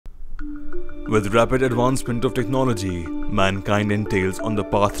With rapid advancement of technology, mankind entails on the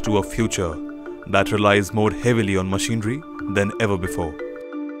path to a future that relies more heavily on machinery than ever before.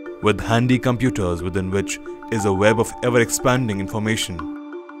 With handy computers within which is a web of ever-expanding information,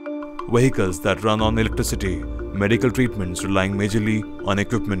 vehicles that run on electricity, medical treatments relying majorly on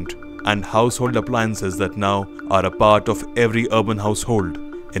equipment, and household appliances that now are a part of every urban household,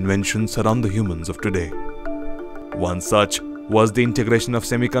 inventions surround the humans of today. One such was the integration of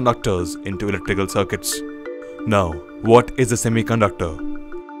semiconductors into electrical circuits. Now, what is a semiconductor?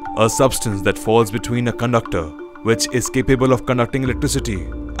 A substance that falls between a conductor, which is capable of conducting electricity,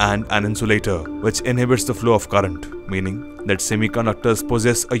 and an insulator, which inhibits the flow of current, meaning that semiconductors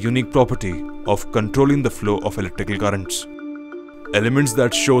possess a unique property of controlling the flow of electrical currents. Elements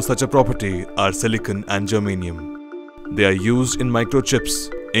that show such a property are silicon and germanium. They are used in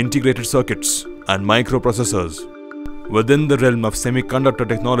microchips, integrated circuits, and microprocessors. Within the realm of semiconductor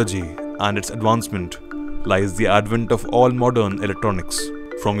technology and its advancement lies the advent of all modern electronics,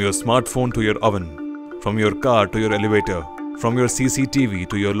 from your smartphone to your oven, from your car to your elevator, from your CCTV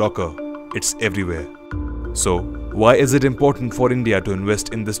to your locker. It's everywhere. So, why is it important for India to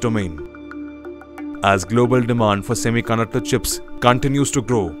invest in this domain? As global demand for semiconductor chips continues to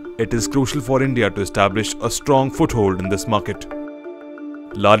grow, it is crucial for India to establish a strong foothold in this market.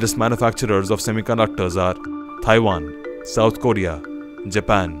 Largest manufacturers of semiconductors are Taiwan, South Korea,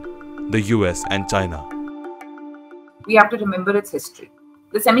 Japan, the US and China. We have to remember its history.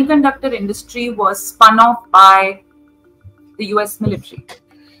 The semiconductor industry was spun off by the US military.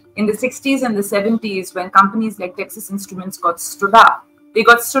 In the 60s and the 70s, when companies like Texas Instruments got stood up, they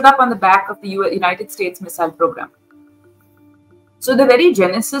got stood up on the back of the United States missile program. So the very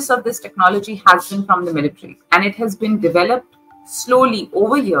genesis of this technology has been from the military, and it has been developed slowly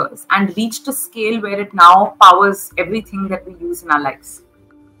over years and reached a scale where it now powers everything that we use in our lives.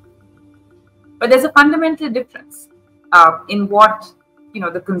 But there's a fundamental difference in what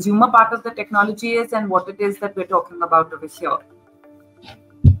the consumer part of the technology is and what it is that we're talking about over here.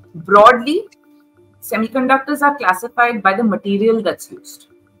 Broadly, semiconductors are classified by the material that's used.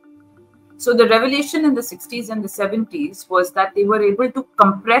 So the revelation in the 60s and the 70s was that they were able to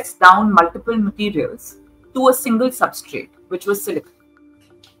compress down multiple materials to a single substrate, which was silicon.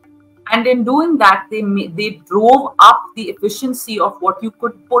 And in doing that, they drove up the efficiency of what you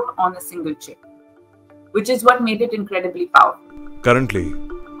could put on a single chip, which is what made it incredibly powerful. Currently,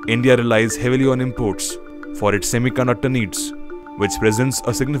 India relies heavily on imports for its semiconductor needs, which presents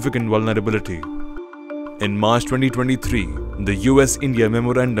a significant vulnerability. In March 2023, the US-India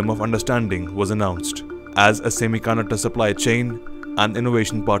Memorandum of Understanding was announced as a semiconductor supply chain and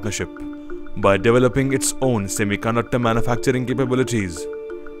innovation partnership. By developing its own semiconductor manufacturing capabilities,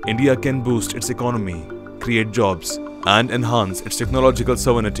 India can boost its economy, create jobs, and enhance its technological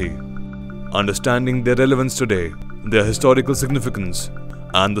sovereignty. Understanding their relevance today, their historical significance,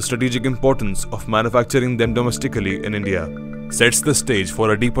 and the strategic importance of manufacturing them domestically in India sets the stage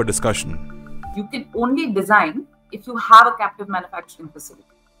for a deeper discussion. You can only design if you have a captive manufacturing facility.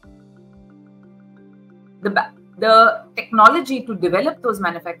 The technology to develop those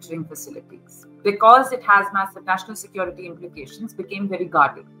manufacturing facilities, because it has massive national security implications, became very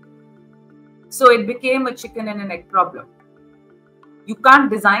guarded. So it became a chicken and an egg problem. You can't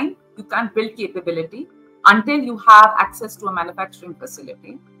design, you can't build capability until you have access to a manufacturing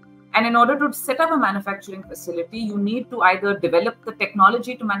facility. And in order to set up a manufacturing facility, you need to either develop the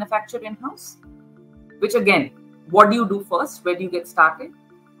technology to manufacture in-house, which again, what do you do first? Where do you get started?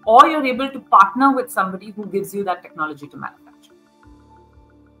 Or you're able to partner with somebody who gives you that technology to manufacture.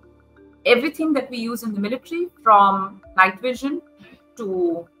 Everything that we use in the military, from night vision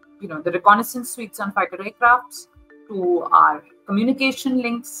to the reconnaissance suites on fighter aircrafts, to our communication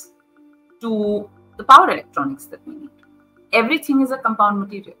links, to the power electronics that we need. Everything is a compound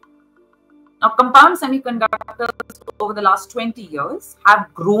material. Now, compound semiconductors over the last 20 years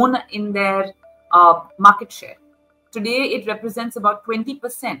have grown in their market share. Today, it represents about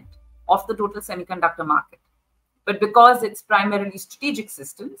 20% of the total semiconductor market. But because it's primarily strategic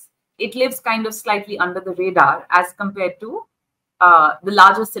systems, it lives kind of slightly under the radar as compared to the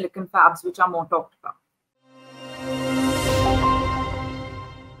larger silicon fabs, which are more talked about.